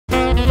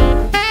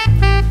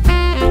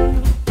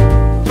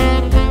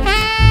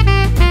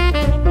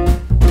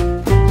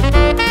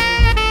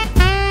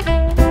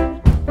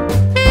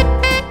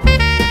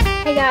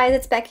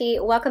Becky.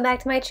 Welcome back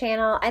to my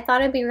channel. I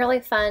thought it'd be really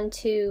fun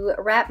to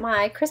wrap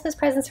my Christmas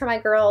presents for my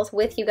girls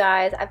with you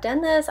guys. I've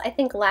done this, I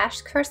think,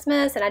 last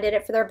Christmas, and I did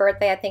it for their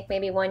birthday, I think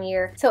maybe 1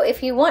 year. So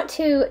if you want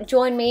to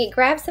join me,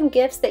 grab some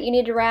gifts that you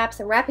need to wrap,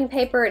 some wrapping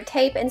paper,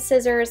 tape, and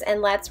scissors,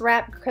 and let's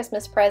wrap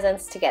Christmas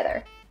presents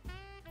together.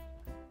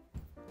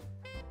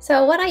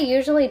 So what I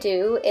usually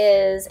do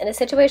is, in a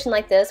situation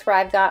like this where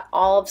I've got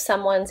all of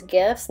someone's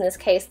gifts, in this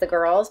case the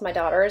girls, my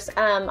daughters,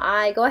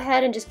 I go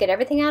ahead and just get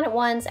everything out at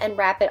once and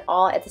wrap it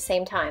all at the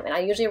same time. And I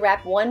usually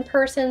wrap one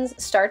person's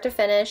start to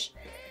finish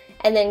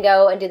and then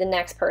go and do the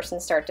next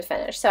person's start to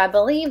finish. So I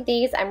believe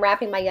these, I'm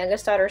wrapping my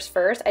youngest daughters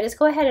first. I just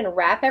go ahead and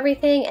wrap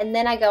everything and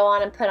then I go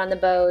on and put on the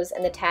bows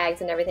and the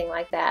tags and everything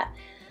like that.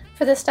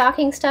 For the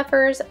stocking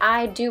stuffers,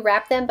 I do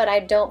wrap them, but I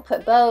don't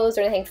put bows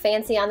or anything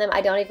fancy on them. I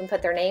don't even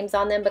put their names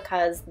on them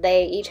because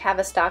they each have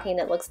a stocking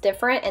that looks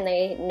different and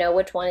they know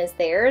which one is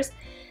theirs.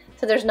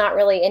 So there's not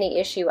really any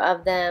issue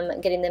of them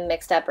getting them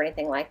mixed up or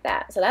anything like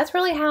that. So that's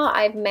really how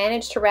I've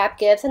managed to wrap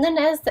gifts. And then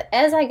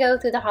as I go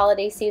through the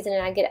holiday season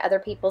and I get other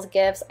people's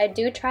gifts, I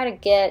do try to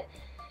get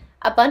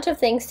a bunch of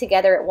things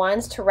together at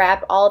once to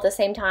wrap all at the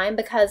same time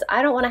because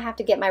I don't want to have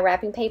to get my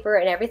wrapping paper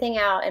and everything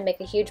out and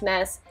make a huge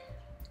mess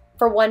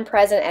for one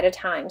present at a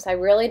time. So I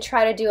really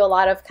try to do a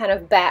lot of kind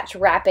of batch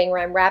wrapping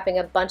where I'm wrapping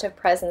a bunch of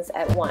presents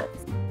at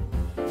once.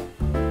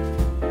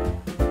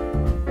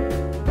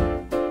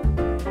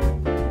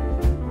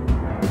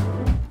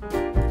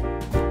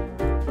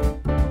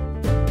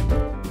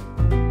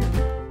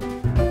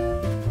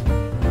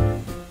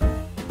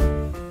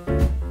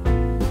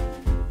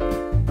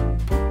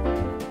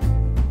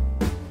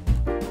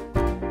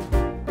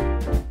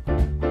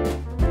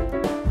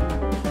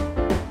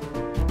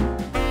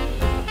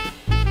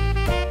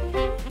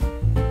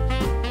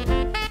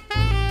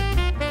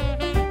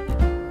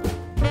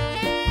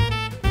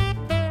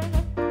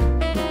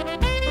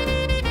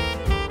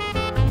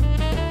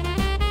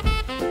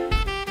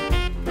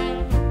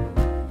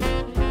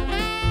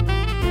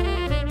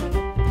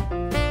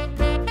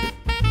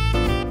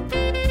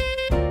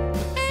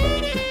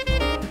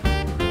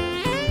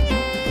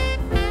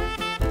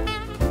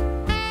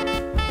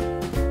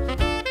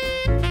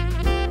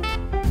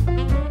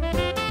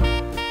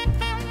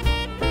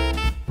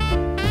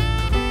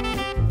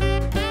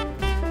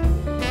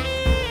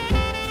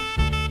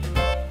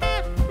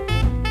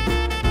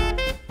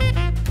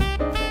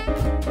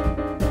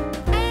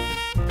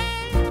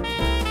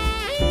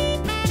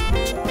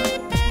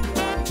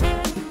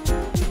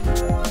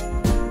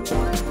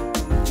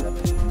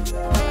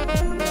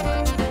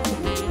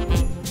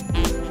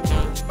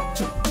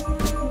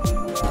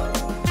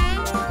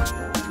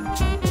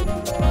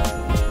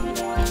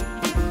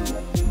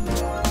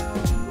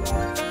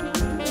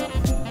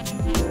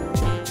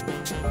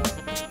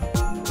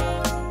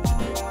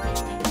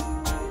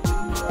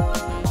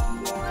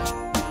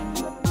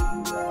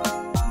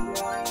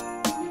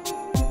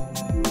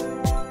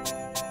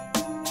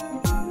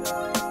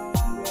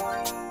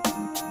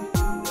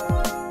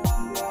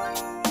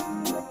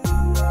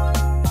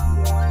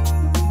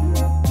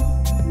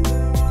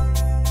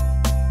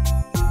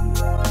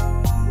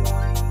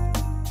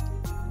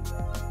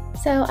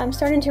 So I'm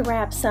starting to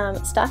wrap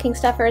some stocking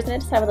stuffers, and I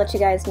just thought I would let you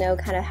guys know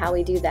kind of how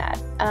we do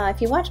that. If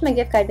you watch my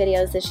gift guide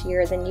videos this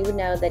year, then you would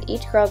know that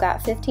each girl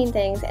got 15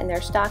 things in their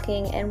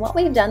stocking, and what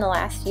we've done the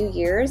last few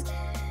years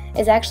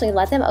is actually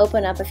let them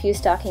open up a few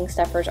stocking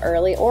stuffers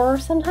early, or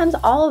sometimes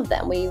all of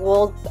them. We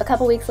will, a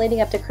couple weeks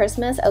leading up to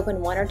Christmas, open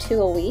 1 or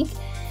 2 a week.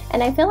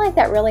 And I feel like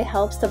that really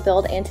helps to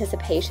build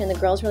anticipation. The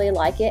girls really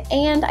like it,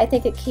 and I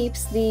think it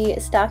keeps the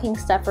stocking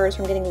stuffers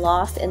from getting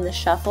lost in the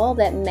shuffle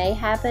that may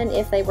happen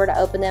if they were to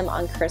open them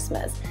on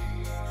Christmas.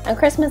 On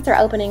Christmas, they're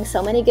opening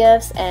so many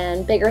gifts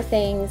and bigger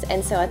things,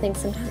 and so I think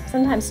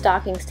sometimes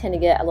stockings tend to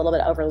get a little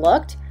bit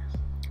overlooked.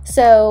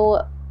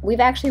 So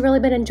we've actually really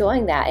been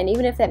enjoying that, and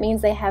even if that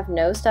means they have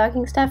no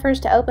stocking stuffers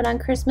to open on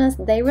Christmas,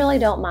 they really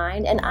don't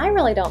mind, and I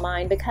really don't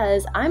mind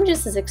because I'm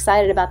just as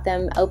excited about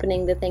them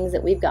opening the things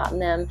that we've gotten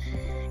them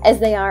as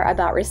they are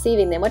about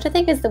receiving them, which I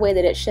think is the way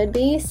that it should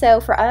be.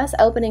 So for us,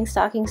 opening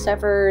stocking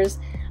stuffers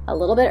a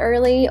little bit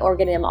early or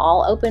getting them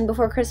all open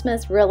before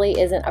Christmas really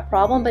isn't a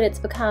problem, but it's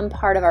become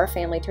part of our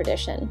family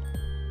tradition.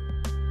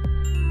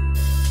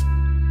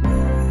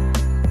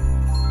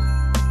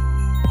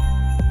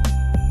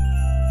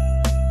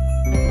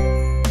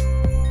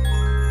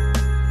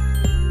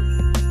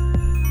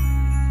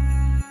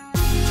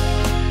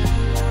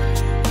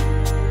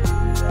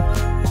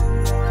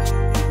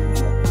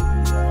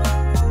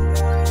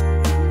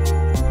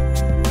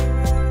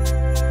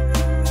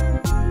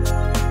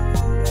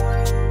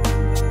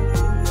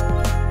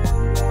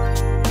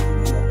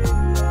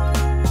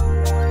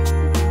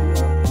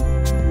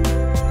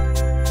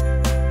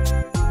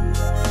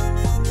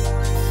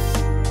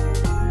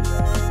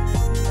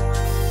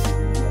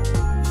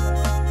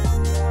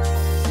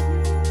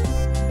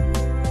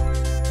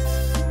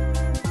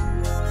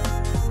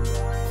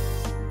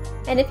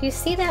 And if you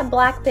see that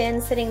black bin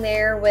sitting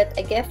there with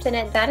a gift in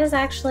it, that is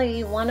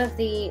actually one of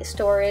the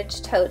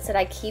storage totes that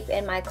I keep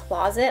in my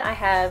closet. I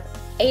have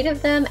 8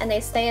 of them and they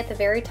stay at the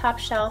very top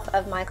shelf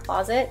of my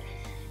closet.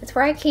 It's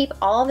where I keep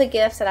all the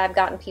gifts that I've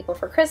gotten people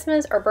for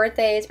Christmas or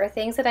birthdays or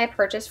things that I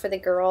purchased for the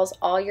girls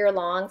all year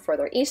long for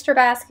their Easter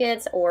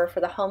baskets or for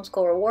the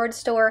homeschool reward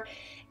store.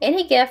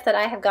 Any gift that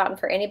I have gotten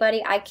for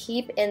anybody, I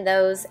keep in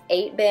those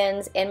 8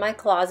 bins in my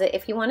closet.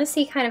 If you want to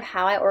see kind of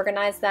how I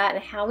organize that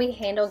and how we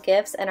handle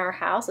gifts in our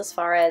house as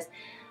far as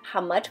how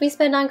much we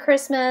spend on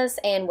Christmas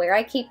and where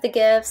I keep the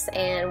gifts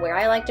and where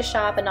I like to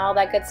shop and all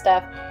that good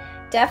stuff,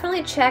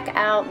 definitely check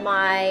out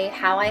my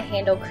How I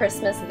Handle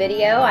Christmas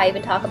video. I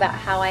even talk about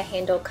how I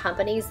handle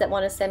companies that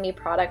want to send me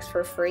products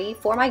for free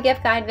for my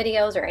gift guide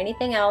videos or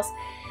anything else.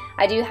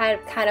 I do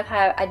kind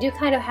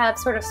of have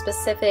sort of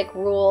specific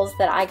rules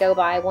that I go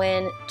by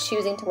when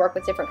choosing to work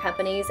with different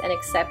companies and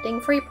accepting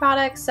free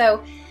products.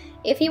 So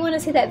if you want to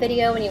see that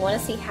video and you want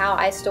to see how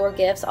I store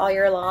gifts all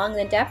year long,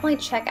 then definitely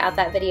check out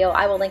that video.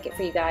 I will link it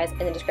for you guys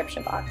in the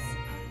description box.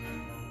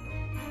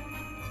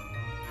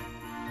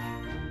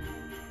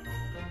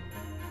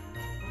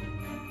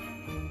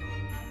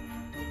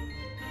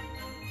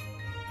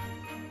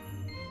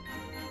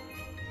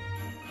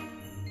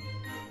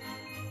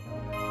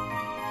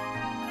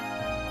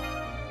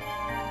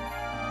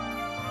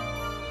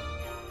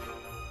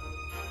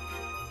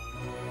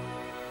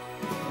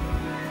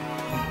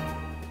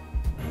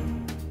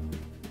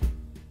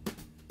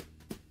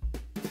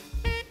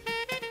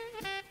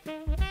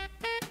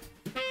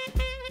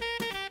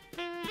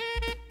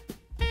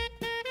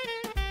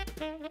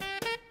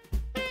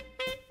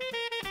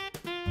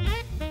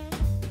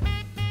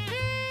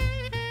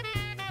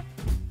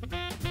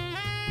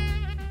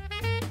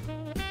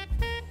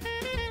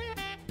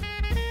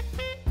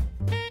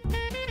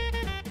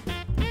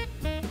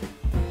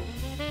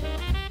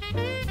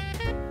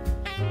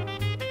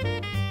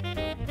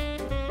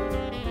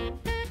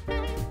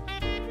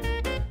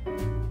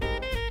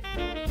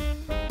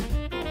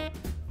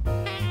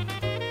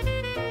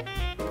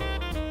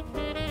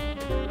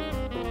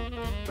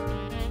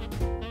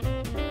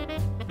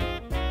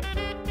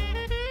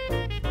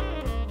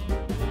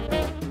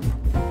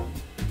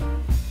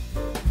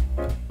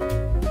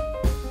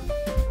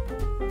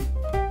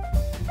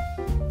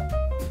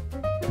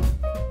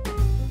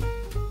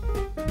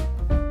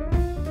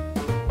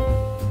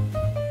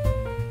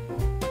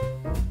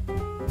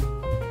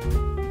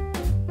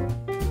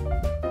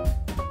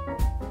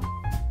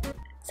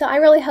 So I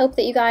really hope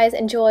that you guys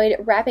enjoyed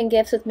wrapping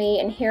gifts with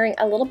me and hearing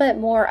a little bit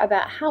more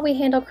about how we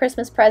handle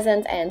Christmas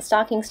presents and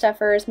stocking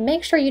stuffers.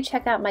 Make sure you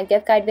check out my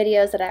gift guide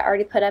videos that I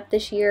already put up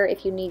this year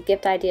if you need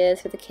gift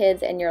ideas for the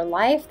kids in your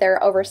life. There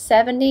are over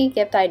 70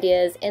 gift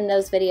ideas in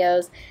those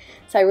videos,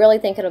 so I really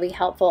think it'll be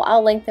helpful.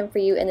 I'll link them for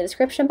you in the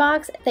description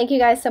box. Thank you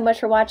guys so much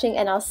for watching,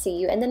 and I'll see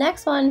you in the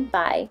next one.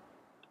 Bye.